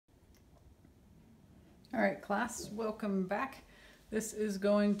All right, class, welcome back. This is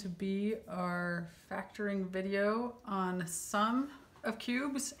going to be our factoring video on sum of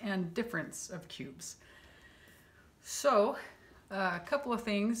cubes and difference of cubes. So, a couple of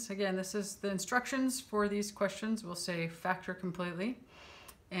things. Again, this is the instructions for these questions. We'll say factor completely.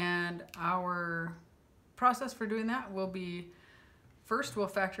 And our process for doing that will be, first we'll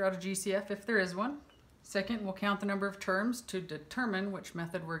factor out a GCF if there is one. Second, we'll count the number of terms to determine which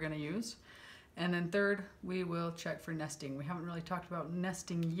method we're going to use. And then third, we will check for nesting. We haven't really talked about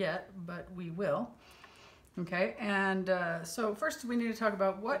nesting yet, but we will. Okay, and so first we need to talk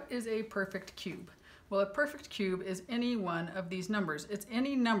about what is a perfect cube. Well, a perfect cube is any one of these numbers. It's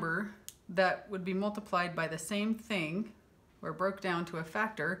any number that would be multiplied by the same thing or broke down to a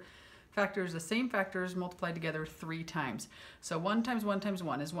factor. Factors, the same factors multiplied together 3 times. So 1 times 1 times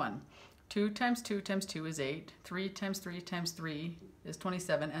 1 is 1. 2 times 2 times 2 is 8. 3 times 3 times 3 is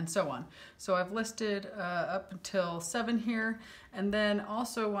 27, and so on. So I've listed up until 7 here, and then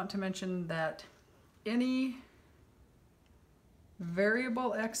also want to mention that any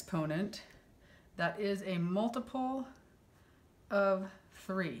variable exponent that is a multiple of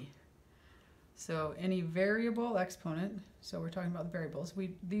 3. So any variable exponent, so we're talking about the variables,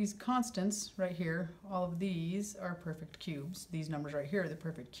 these constants right here, all of these are perfect cubes. These numbers right here are the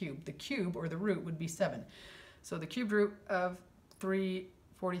perfect cube. The cube, or the root, would be 7. So the cubed root of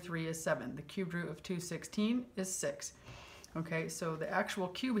 343 is 7. The cubed root of 216 is 6. Okay, so the actual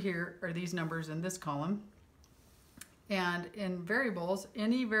cube here are these numbers in this column. And in variables,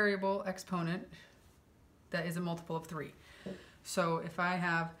 any variable exponent that is a multiple of 3. So if I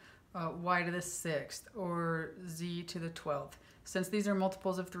have y to the 6th or z to the 12th, since these are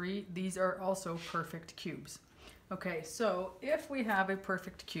multiples of 3, these are also perfect cubes. Okay, so if we have a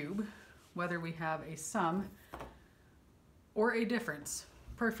perfect cube, whether we have a sum or a difference,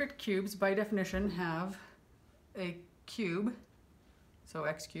 perfect cubes by definition have a cube, so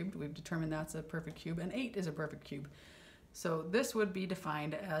x cubed, we've determined that's a perfect cube, and 8 is a perfect cube. So this would be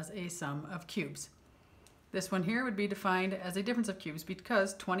defined as a sum of cubes. This one here would be defined as a difference of cubes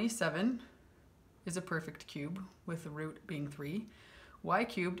because 27 is a perfect cube with the root being 3. Y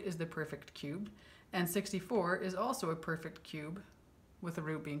cubed is the perfect cube, and 64 is also a perfect cube with the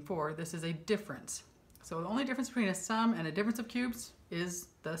root being 4. This is a difference. So the only difference between a sum and a difference of cubes is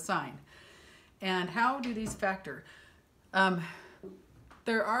the sign. And how do these factor?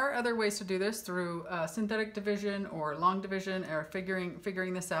 There are other ways to do this through synthetic division or long division or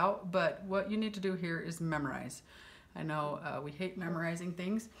figuring this out, but what you need to do here is memorize. I know we hate memorizing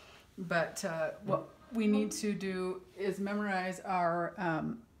things, but what we need to do is memorize our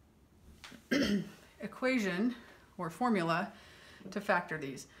equation or formula to factor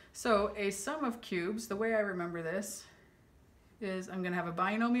these. So a sum of cubes, the way I remember this is I'm going to have a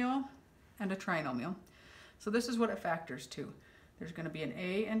binomial and a trinomial. So this is what it factors to. There's going to be an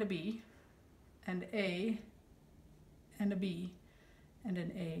A and a B, and A and a B, and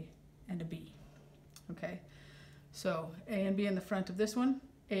an A and a B. Okay, so A and B in the front of this one,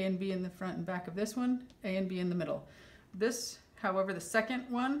 A and B in the front and back of this one, A and B in the middle. This, however, the second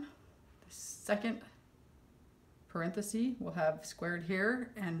one, the second parenthesis will have squared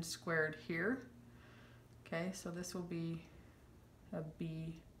here and squared here. Okay, so this will be a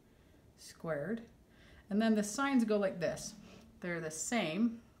B squared. And then the signs go like this. They're the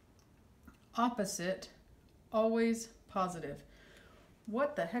same, opposite, always positive.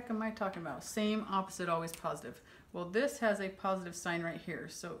 What the heck am I talking about? Same, opposite, always positive. Well, this has a positive sign right here.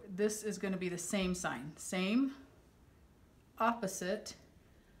 So this is going to be the same sign. Same, opposite,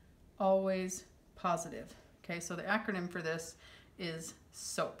 always positive. Okay, so the acronym for this is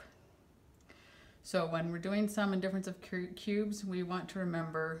SOAP. So when we're doing sum and difference of cubes, we want to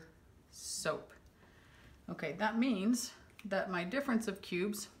remember SOAP. Okay, that means that my difference of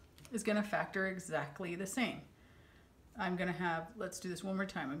cubes is going to factor exactly the same. I'm going to have, let's do this one more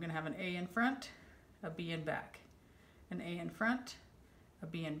time. I'm going to have an A in front, a B in back. An A in front, a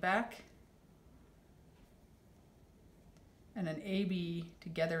B in back, and an AB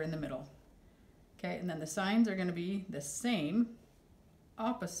together in the middle. Okay, and then the signs are going to be the same,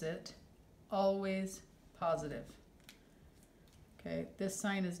 opposite, always positive. Okay, this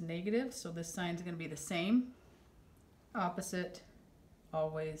sign is negative, so this sign is going to be the same, opposite,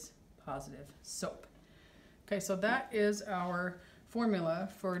 always positive. SOAP. Okay, so that is our formula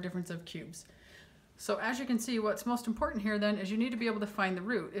for difference of cubes. So as you can see, what's most important here then is you need to be able to find the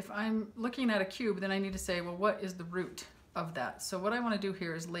root. If I'm looking at a cube, then I need to say, well, what is the root of that? So what I want to do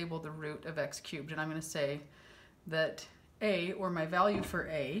here is label the root of x cubed, and I'm going to say that a, or my value for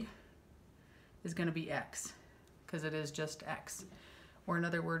a, is going to be x, because it is just x. or in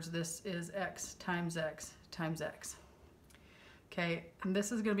other words, this is x times x times x. Okay, and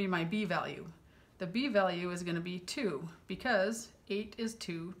this is going to be my b value. The b value is going to be 2 because 8 is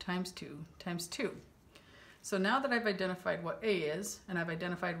 2 times 2 times 2. So now that I've identified what a is and I've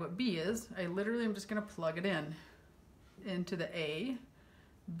identified what b is, I literally am just going to plug it in into the a,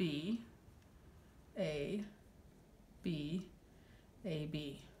 b, a, b, a,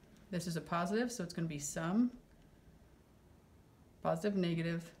 b. This is a positive, so it's going to be sum, positive,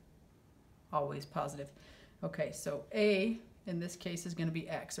 negative, always positive. Okay, so a in this case is going to be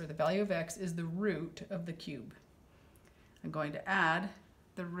x, or the value of x is the root of the cube. I'm going to add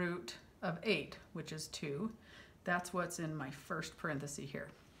the root of 8, which is 2. That's what's in my first parenthesis here.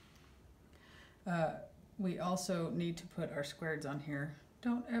 We also need to put our squareds on here.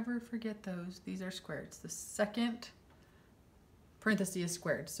 Don't ever forget those. These are squareds. The second parenthesis is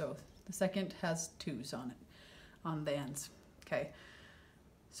squared, so the second has 2's on it, on the ends. Okay,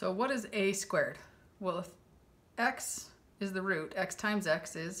 so what is a squared? Well, if x is the root, x times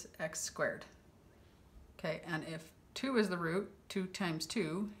x is x squared. Okay, and if 2 is the root, 2 times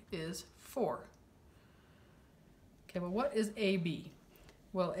 2 is 4. Okay, well, what is AB?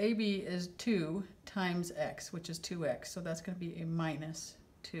 Well, AB is 2 times x, which is 2x, so that's going to be a minus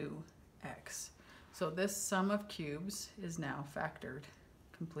 2x. So this sum of cubes is now factored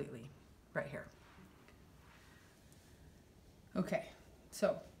completely right here. Okay,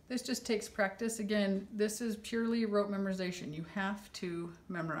 so this just takes practice. Again, this is purely rote memorization. You have to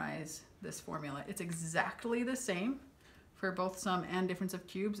memorize this formula. It's exactly the same for both sum and difference of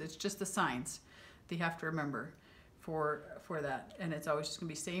cubes. It's just the signs that you have to remember for that. And it's always just going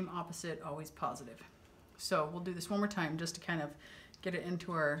to be same, opposite, always positive. So we'll do this one more time just to kind of get it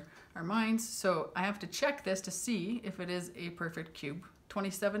into our minds. So I have to check this to see if it is a perfect cube.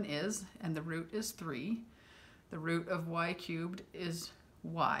 27 is, and the root is 3. The root of y cubed is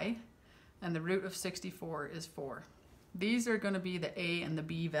y, and the root of 64 is 4. These are going to be the a and the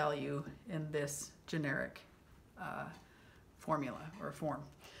b value in this generic formula or form.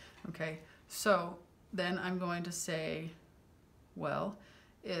 Okay, so then I'm going to say, well,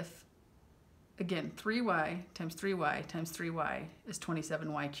 if, again, 3y times 3y times 3y is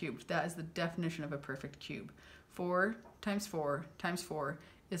 27y cubed. That is the definition of a perfect cube. 4 times 4 times 4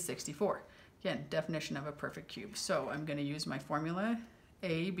 is 64. Again, definition of a perfect cube. So I'm going to use my formula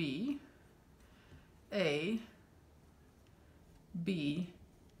AB, A, B,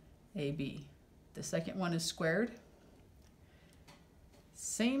 AB. The second one is squared.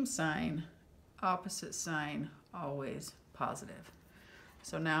 Same sign, opposite sign, always positive.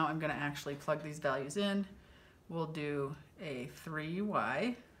 So now I'm going to actually plug these values in. We'll do a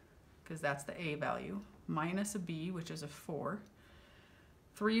 3y, because that's the a value, minus a b, which is a 4.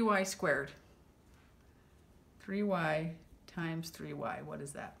 3y squared. 3y times 3y, what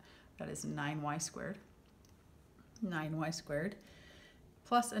is that? That is 9y squared. 9y squared.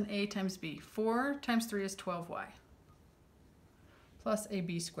 Plus an a times b. 4 times 3 is 12y. Plus a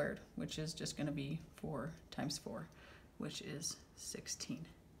b squared, which is just going to be 4 times 4, which is 16.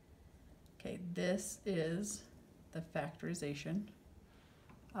 Okay, this is the factorization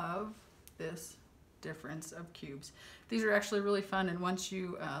of this difference of cubes. These are actually really fun, and once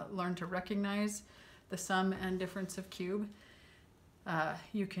you learn to recognize the sum and difference of cube,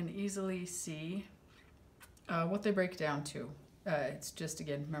 you can easily see what they break down to. It's just,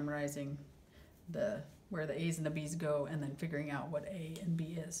 again, memorizing where the a's and the b's go and then figuring out what a and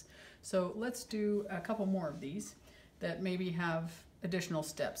b is. So let's do a couple more of these that maybe have additional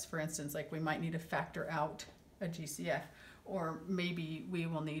steps. For instance, like we might need to factor out a GCF, or maybe we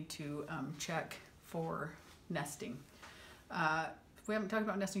will need to check for nesting. We haven't talked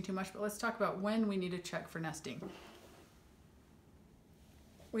about nesting too much, but let's talk about when we need to check for nesting.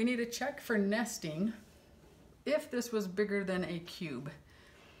 We need to check for nesting if this was bigger than a cube.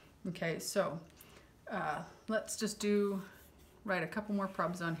 Okay, so let's just write a couple more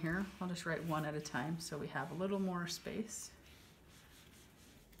probs on here. I'll just write one at a time so we have a little more space.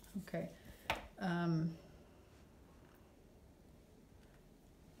 Okay.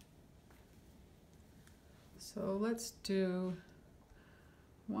 So let's do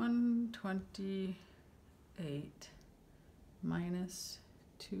 128 minus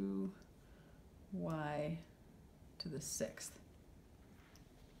 2y to the 6th.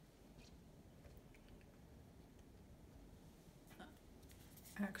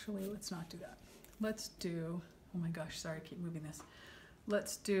 Actually, let's not do that. Let's do, oh my gosh, sorry, I keep moving this.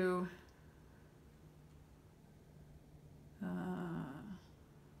 Let's do,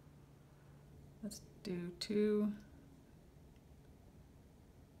 let's do 2w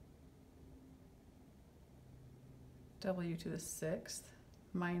to the 6th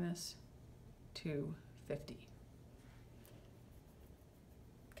minus 250.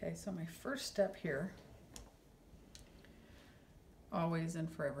 Okay, so my first step here, always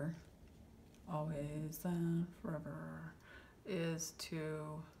and forever, is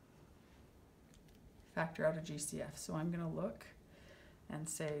to factor out a GCF. So I'm going to look and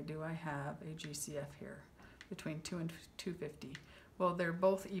say, do I have a GCF here between 2 and 250? Well, they're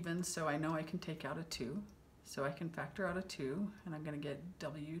both even, so I know I can take out a 2. So I can factor out a 2, and I'm going to get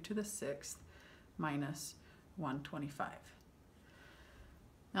w to the 6th minus 125.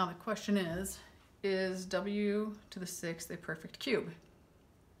 Now the question is w to the 6th a perfect cube?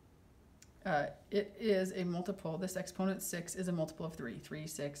 It is a multiple. This exponent 6 is a multiple of 3. 3,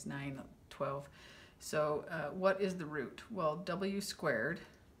 6, 9, 12. So what is the root? Well, w squared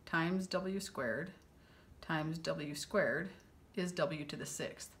times w squared times w squared is w to the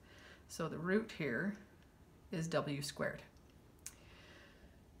 6th. So the root here is w squared.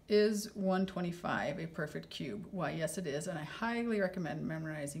 Is 125 a perfect cube? Why, yes it is, and I highly recommend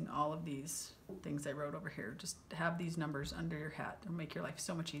memorizing all of these things I wrote over here. Just have these numbers under your hat. It'll make your life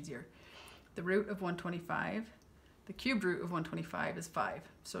so much easier. The root of 125, the cubed root of 125 is 5.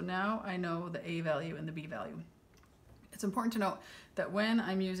 So now I know the a value and the b value. It's important to note that when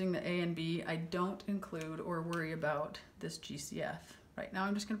I'm using the a and b, I don't include or worry about this GCF. Right now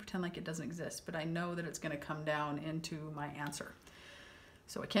I'm just going to pretend like it doesn't exist, but I know that it's going to come down into my answer.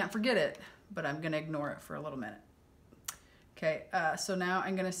 So I can't forget it, but I'm going to ignore it for a little minute. Okay, so now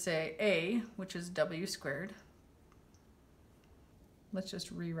I'm going to say a, which is w squared. Let's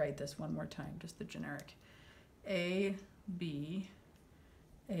just rewrite this one more time, just the generic. A, B,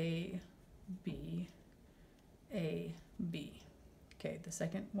 A, B, A, B. Okay, the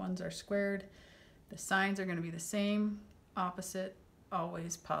second ones are squared. The signs are going to be the same, opposite,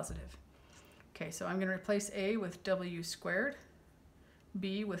 always positive. Okay, so I'm going to replace a with w squared,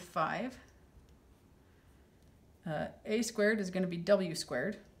 b with 5. A squared is going to be w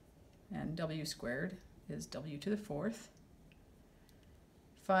squared, and w squared is w to the 4th.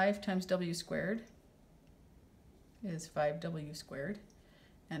 5 times w squared is 5w squared,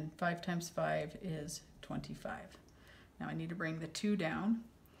 and 5 times 5 is 25. Now I need to bring the 2 down,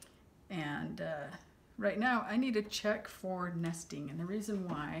 and right now I need to check for nesting, and the reason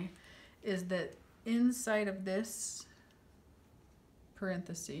why is that inside of this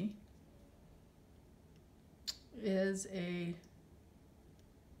parenthesis is a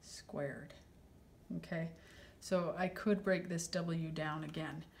squared. Okay, so I could break this w down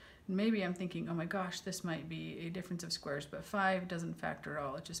again. Maybe I'm thinking, oh my gosh, this might be a difference of squares, but 5 doesn't factor at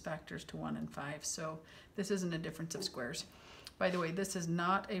all. It just factors to 1 and 5, so this isn't a difference of squares. By the way, this is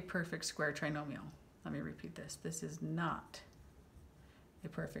not a perfect square trinomial. Let me repeat this. This is not a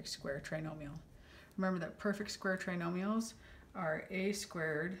perfect square trinomial. Remember that perfect square trinomials are a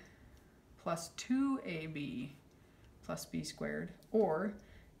squared plus 2ab plus b squared, or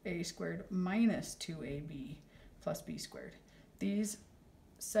a squared minus 2ab plus b squared. These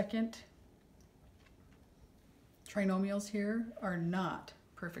second trinomials here are not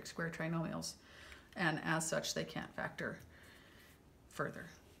perfect square trinomials, and as such they can't factor further.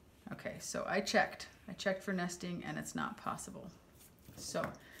 Okay, so I checked for nesting and it's not possible. So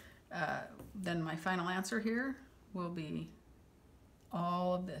then my final answer here will be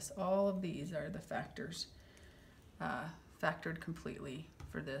all of this. All of these are the factors factored completely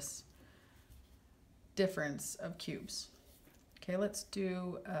for this difference of cubes. Okay, let's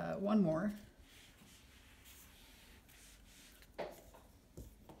do one more.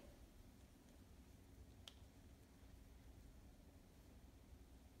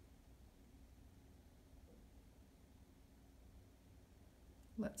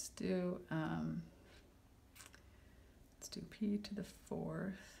 Let's do p to the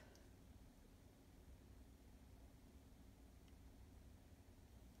 4th.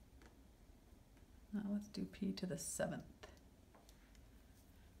 Now let's do p to the 7th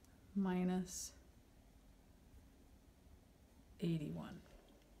minus 81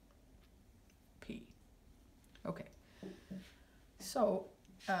 p. Okay, so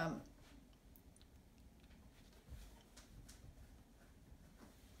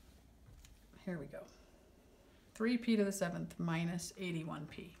here we go. 3p to the 7th minus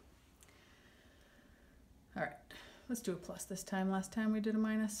 81p. All right, let's do a plus this time. Last time we did a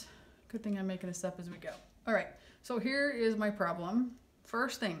minus. Good thing I'm making this up as we go. All right, so here is my problem.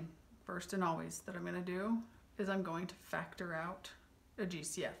 First and always that I'm going to do is I'm going to factor out a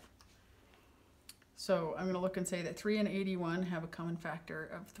GCF. So I'm going to look and say that 3 and 81 have a common factor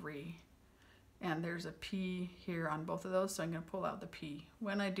of 3. And there's a p here on both of those, so I'm going to pull out the p.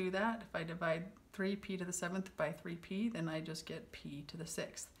 When I do that, if I divide 3p to the 7th by 3p, then I just get p to the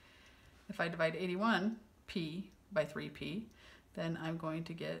 6th. If I divide 81p by 3p, then I'm going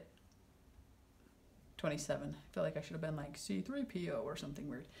to get 27. I feel like I should have been like C3PO or something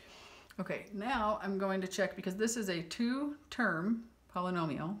weird. Okay, now I'm going to check, because this is a 2-term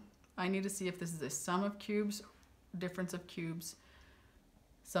polynomial. I need to see if this is a sum of cubes, difference of cubes,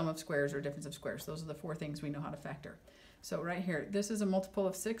 sum of squares, or difference of squares. Those are the 4 things we know how to factor. So right here, this is a multiple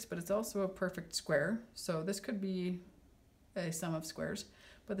of 6, but it's also a perfect square. So this could be a sum of squares.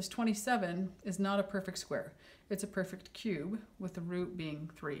 But this 27 is not a perfect square. It's a perfect cube with the root being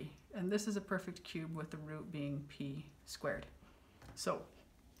 3. And this is a perfect cube with the root being p squared. So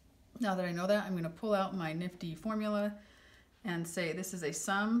now that I know that, I'm going to pull out my nifty formula and say this is a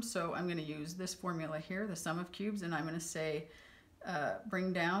sum. So I'm going to use this formula here, the sum of cubes, and I'm going to say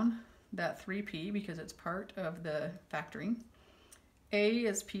bring down that 3p because it's part of the factoring. A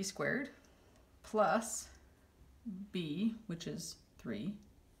is p squared plus b, which is 3,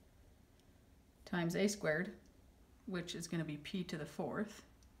 times a squared, which is going to be p to the 4th,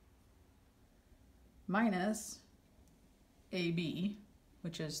 minus ab,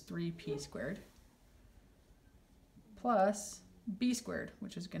 which is 3p squared, plus b squared,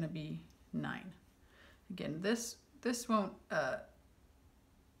 which is going to be 9. Again, this won't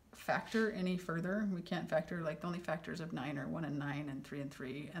factor any further. We can't factor, like the only factors of 9 are 1 and 9 and 3 and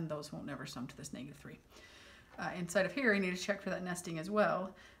 3, and those won't never sum to this -3. Inside of here, I need to check for that nesting as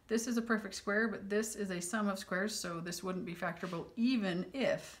well. This is a perfect square, but this is a sum of squares, so this wouldn't be factorable even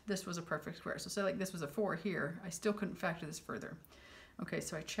if this was a perfect square. So say like this was a 4 here, I still couldn't factor this further. Okay,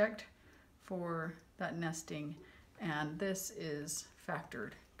 so I checked for that nesting, and this is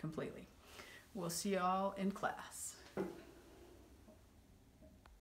factored completely. We'll see y'all in class.